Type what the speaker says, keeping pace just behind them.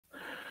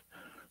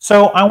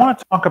So I want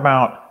to talk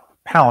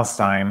about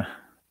Palestine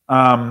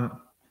um,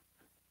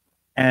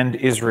 and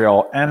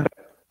Israel, and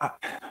I,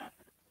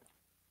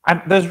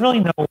 there's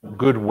really no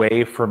good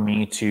way for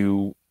me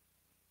to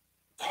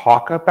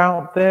talk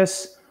about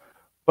this,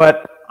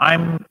 but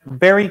I'm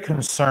very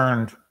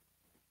concerned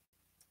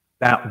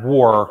that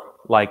war,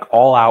 like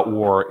all-out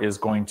war, is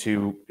going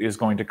to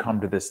come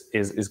to this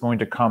is going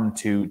to come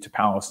to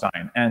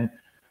Palestine, and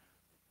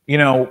you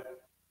know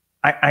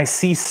I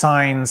see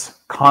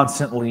signs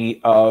constantly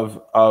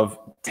of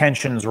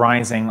tensions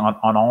rising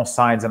on all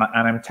sides, and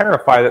I'm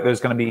terrified that there's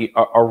going to be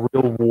a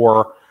real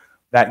war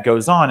that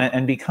goes on.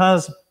 And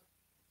because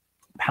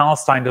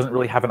Palestine doesn't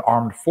really have an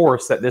armed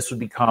force, that this would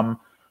become,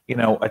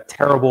 a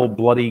terrible,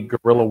 bloody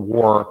guerrilla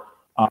war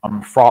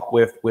fraught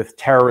with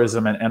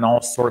terrorism and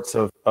all sorts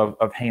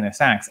of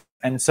heinous acts.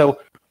 And so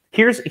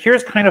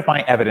here's kind of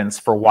my evidence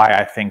for why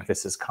I think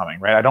this is coming,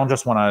 right? I don't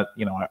just want to,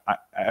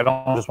 I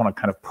don't just want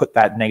to kind of put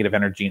that negative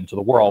energy into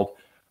the world.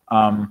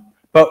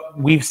 But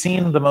we've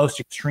seen the most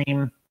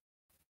extreme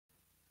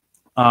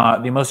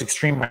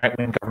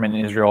right-wing government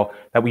in Israel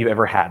that we've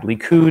ever had.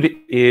 Likud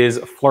is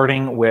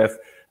flirting with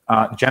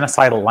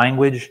genocidal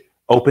language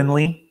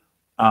openly.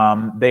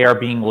 They are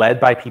being led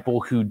by people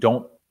who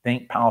don't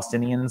think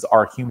Palestinians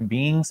are human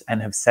beings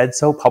and have said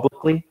so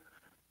publicly.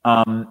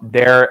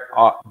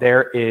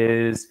 There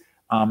is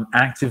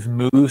active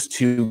moves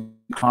to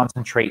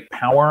concentrate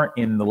power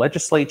in the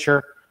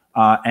legislature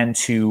and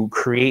to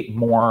create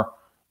more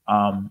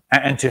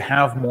and to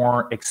have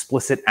more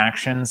explicit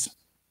actions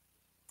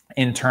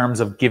in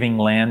terms of giving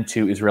land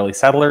to Israeli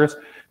settlers.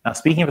 Now,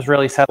 speaking of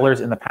Israeli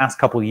settlers, in the past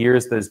couple of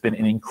years, there's been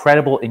an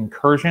incredible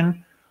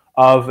incursion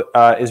of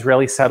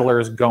Israeli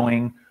settlers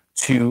going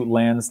to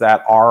lands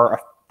that are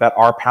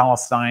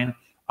Palestine,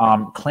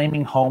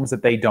 claiming homes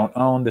that they don't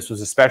own. This was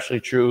especially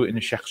true in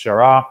Sheikh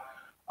Jarrah,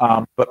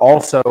 but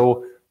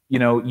also,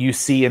 you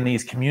see in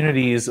these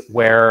communities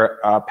where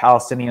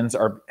Palestinians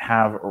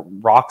have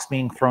rocks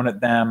being thrown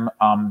at them.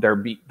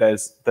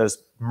 There's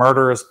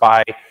murders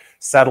by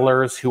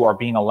settlers who are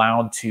being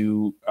allowed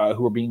to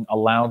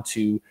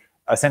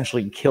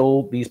essentially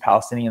kill these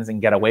Palestinians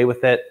and get away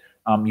with it.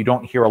 You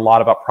don't hear a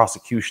lot about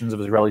prosecutions of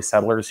Israeli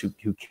settlers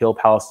who kill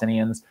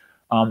Palestinians.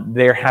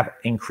 They have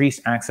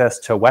increased access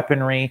to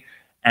weaponry,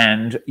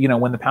 and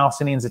when the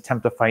Palestinians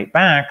attempt to fight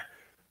back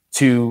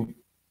to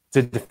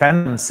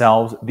defend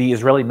themselves, the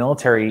Israeli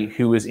military,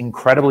 who is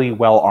incredibly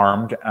well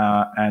armed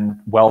and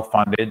well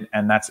funded,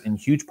 and that's in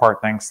huge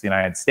part thanks to the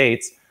United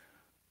States,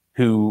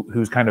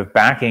 who's kind of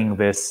backing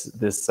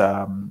these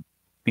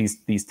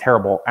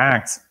terrible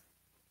acts.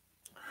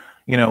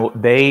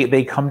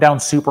 They come down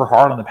super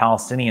hard on the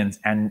Palestinians,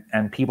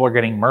 and people are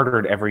getting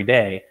murdered every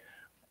day.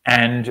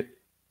 And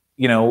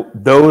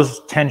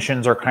those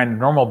tensions are kind of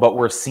normal, but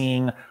we're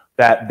seeing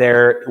that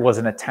there was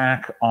an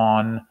attack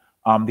on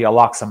the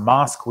Al-Aqsa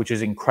Mosque, which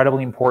is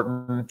incredibly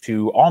important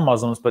to all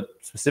Muslims, but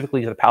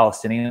specifically to the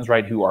Palestinians,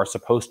 right, who are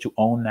supposed to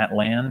own that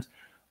land.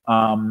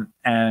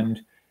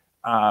 And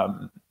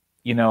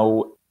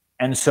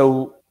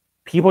so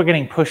people are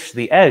getting pushed to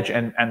the edge,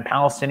 and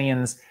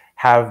Palestinians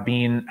have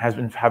been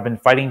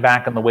fighting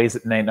back in the ways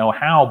that they know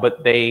how,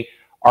 but they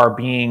are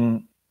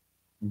being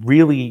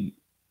really,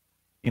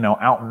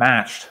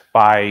 outmatched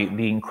by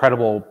the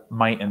incredible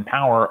might and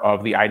power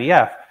of the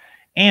IDF,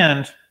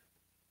 and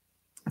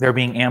they're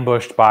being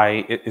ambushed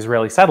by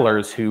Israeli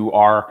settlers who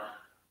are,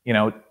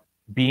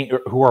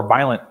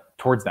 violent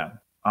towards them.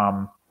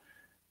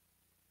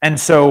 And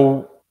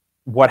so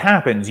what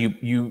happens?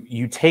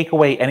 You take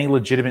away any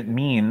legitimate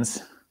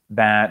means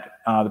that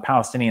the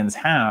Palestinians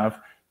have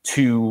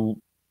to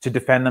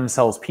defend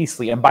themselves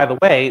peacefully. And by the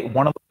way,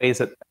 one of the ways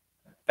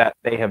that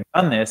they have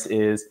done this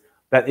is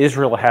that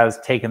Israel has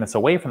taken this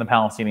away from the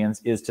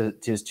Palestinians is to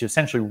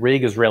essentially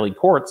rig Israeli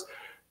courts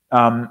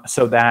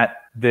so that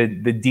the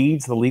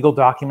deeds, the legal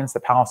documents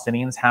that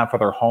Palestinians have for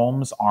their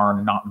homes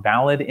are not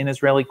valid in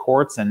Israeli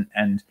courts,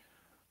 and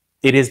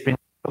it has been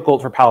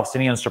difficult for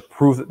Palestinians to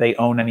prove that they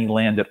own any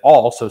land at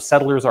all. So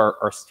settlers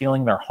are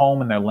stealing their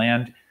home and their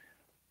land.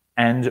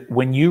 And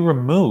when you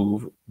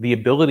remove the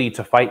ability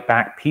to fight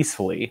back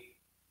peacefully,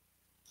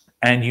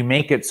 and you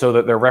make it so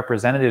that their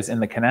representatives in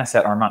the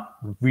Knesset are not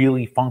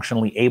really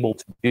functionally able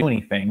to do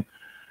anything,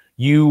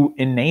 you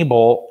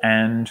enable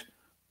and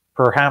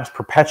perhaps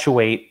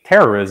perpetuate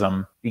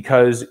terrorism,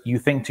 because you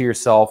think to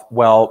yourself,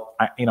 well,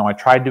 I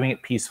tried doing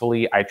it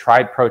peacefully. I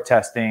tried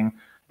protesting.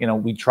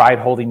 We tried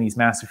holding these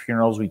massive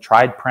funerals. We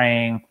tried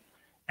praying.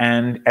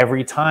 And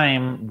every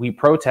time we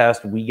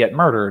protest, we get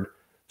murdered.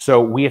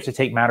 So we have to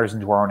take matters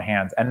into our own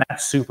hands. And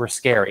that's super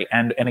scary.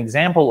 And an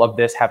example of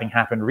this having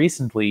happened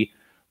recently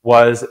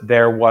was, and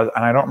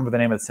I don't remember the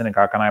name of the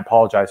synagogue, and I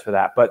apologize for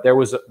that, but there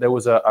was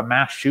a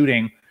mass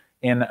shooting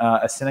in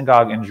a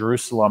synagogue in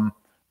Jerusalem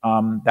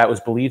that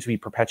was believed to be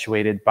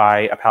perpetuated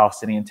by a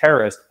Palestinian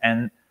terrorist.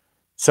 And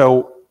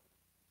so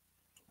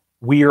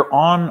we are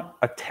on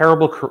a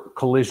terrible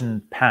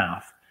collision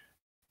path.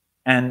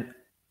 And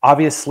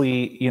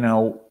obviously,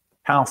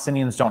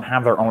 Palestinians don't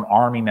have their own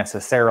army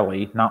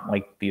necessarily, not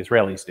like the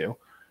Israelis do.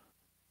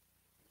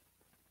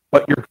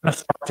 but you're going to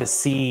start to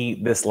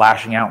see this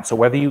lashing out. So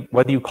whether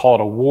you call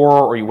it a war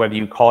or whether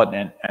you call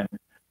it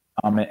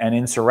an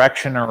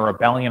insurrection or a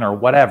rebellion or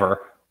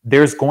whatever,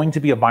 there's going to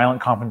be a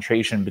violent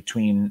confrontation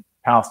between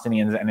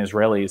Palestinians and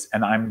Israelis,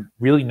 and I'm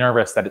really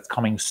nervous that it's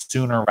coming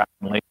sooner rather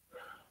than later.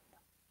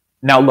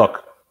 Now,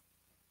 look,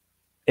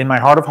 in my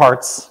heart of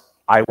hearts,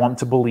 I want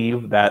to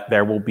believe that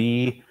there will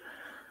be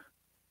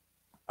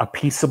a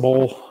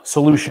peaceable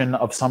solution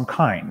of some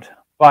kind.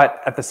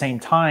 But at the same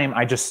time,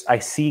 I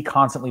see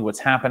constantly what's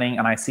happening,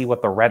 and I see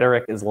what the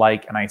rhetoric is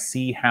like, and I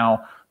see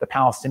how the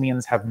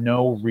Palestinians have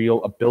no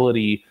real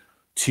ability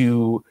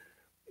to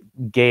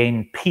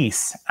gain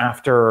peace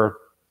after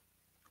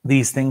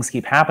these things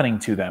keep happening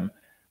to them.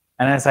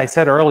 And as I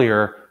said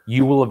earlier,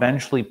 you will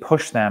eventually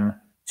push them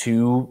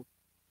to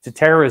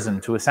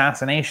terrorism, to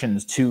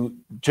assassinations, to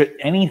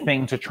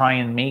anything to try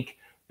and make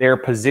their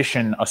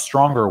position a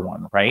stronger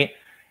one, right?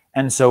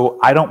 And so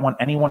I don't want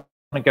anyone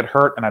to get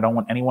hurt, and I don't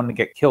want anyone to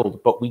get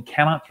killed, but we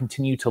cannot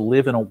continue to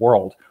live in a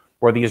world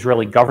where the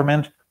Israeli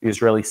government, the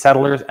Israeli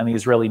settlers, and the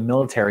Israeli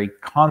military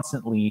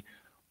constantly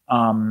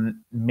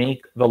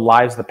make the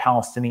lives of the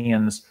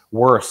Palestinians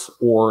worse,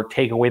 or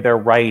take away their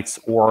rights,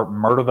 or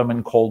murder them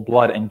in cold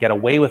blood and get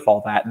away with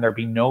all that, and there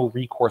be no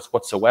recourse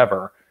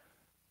whatsoever,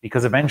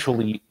 because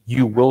eventually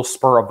you will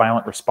spur a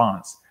violent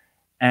response.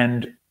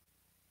 And,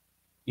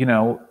 you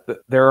know,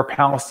 there are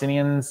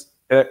Palestinians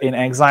in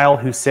exile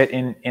who sit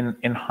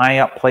in high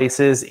up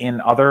places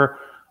in other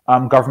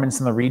governments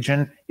in the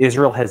region.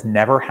 Israel has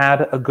never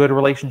had a good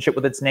relationship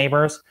with its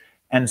neighbors.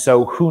 And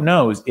so who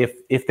knows,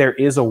 if there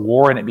is a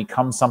war and it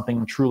becomes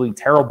something truly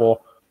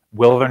terrible,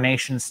 will other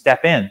nations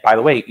step in? By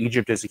the way,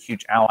 Egypt is a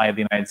huge ally of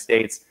the United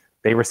States.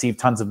 They receive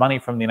tons of money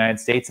from the United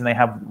States, and they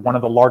have one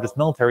of the largest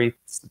militaries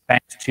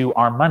thanks to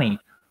our money.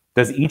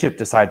 Does Egypt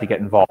decide to get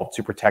involved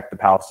to protect the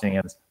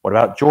Palestinians? What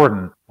about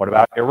Jordan? What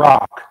about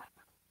Iraq?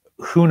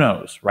 Who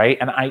knows, right?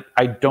 And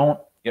I don't,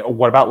 you know,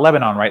 what about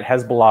Lebanon, right?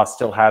 Hezbollah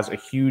still has a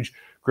huge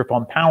grip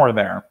on power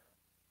there.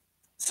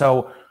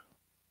 So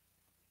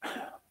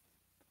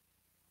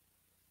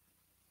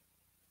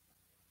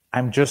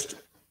I'm just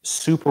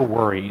super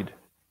worried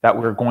that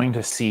we're going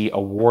to see a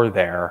war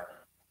there,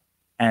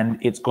 and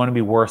it's going to be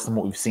worse than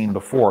what we've seen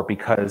before,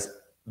 because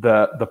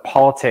the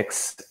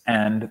politics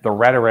and the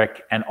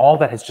rhetoric and all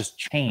that has just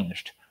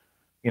changed.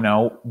 You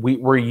know,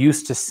 we're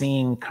used to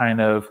seeing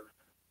kind of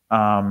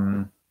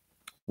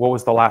what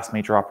was the last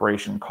major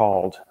operation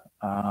called?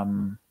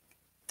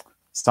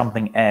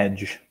 Something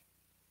Edge.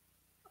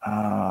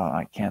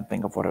 I can't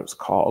think of what it was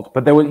called,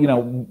 but there was, you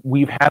know,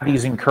 we've had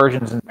these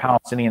incursions in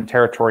Palestinian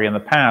territory in the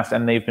past,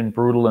 and they've been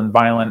brutal and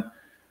violent,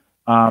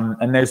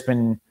 and there's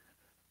been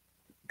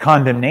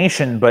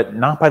condemnation, but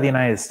not by the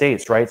United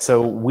States, right?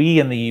 So we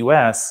in the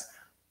U.S.,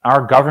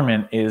 our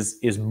government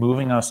is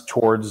moving us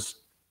towards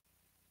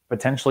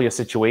potentially a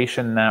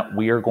situation that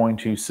we are going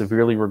to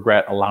severely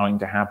regret allowing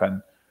to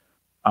happen.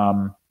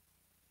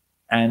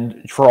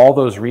 And for all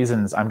those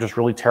reasons, I'm just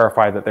really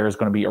terrified that there's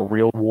going to be a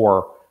real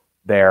war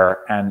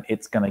there, and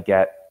it's going to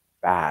get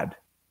bad.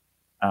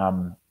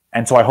 And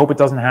so I hope it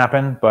doesn't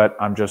happen, but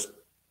I'm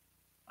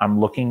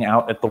looking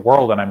out at the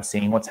world and I'm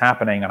seeing what's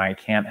happening, and I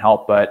can't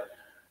help but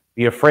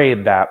be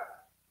afraid that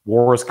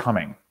war is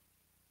coming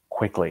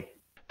quickly.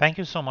 Thank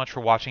you so much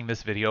for watching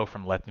this video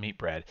from Let Them Eat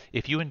Bread.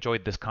 If you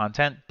enjoyed this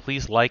content,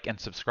 please like and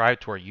subscribe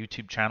to our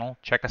YouTube channel.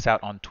 Check us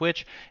out on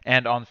Twitch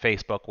and on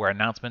Facebook, where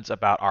announcements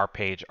about our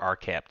page are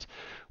kept.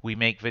 We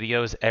make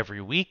videos every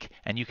week,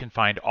 and you can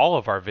find all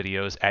of our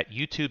videos at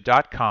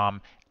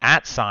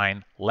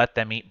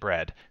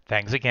youtube.com/LetThemEatBread.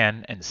 Thanks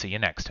again, and see you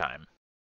next time.